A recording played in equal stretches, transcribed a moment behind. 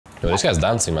Yo, this guy's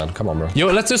dancing, man. Come on, bro. Yo,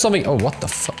 let's do something. Oh, what the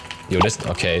fuck? Yo, this,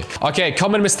 okay. Okay,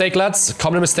 common mistake, lads.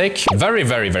 Common mistake. Very,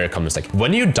 very, very common mistake.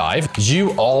 When you dive,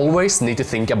 you always need to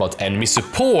think about enemy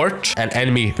support and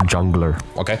enemy jungler.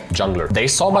 Okay, jungler. They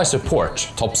saw my support,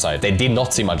 topside. They did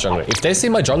not see my jungler. If they see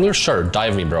my jungler, sure,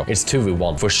 dive me, bro. It's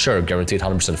 2v1. For sure, guaranteed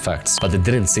 100% facts. But they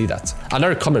didn't see that.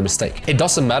 Another common mistake. It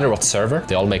doesn't matter what server,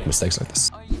 they all make mistakes like this.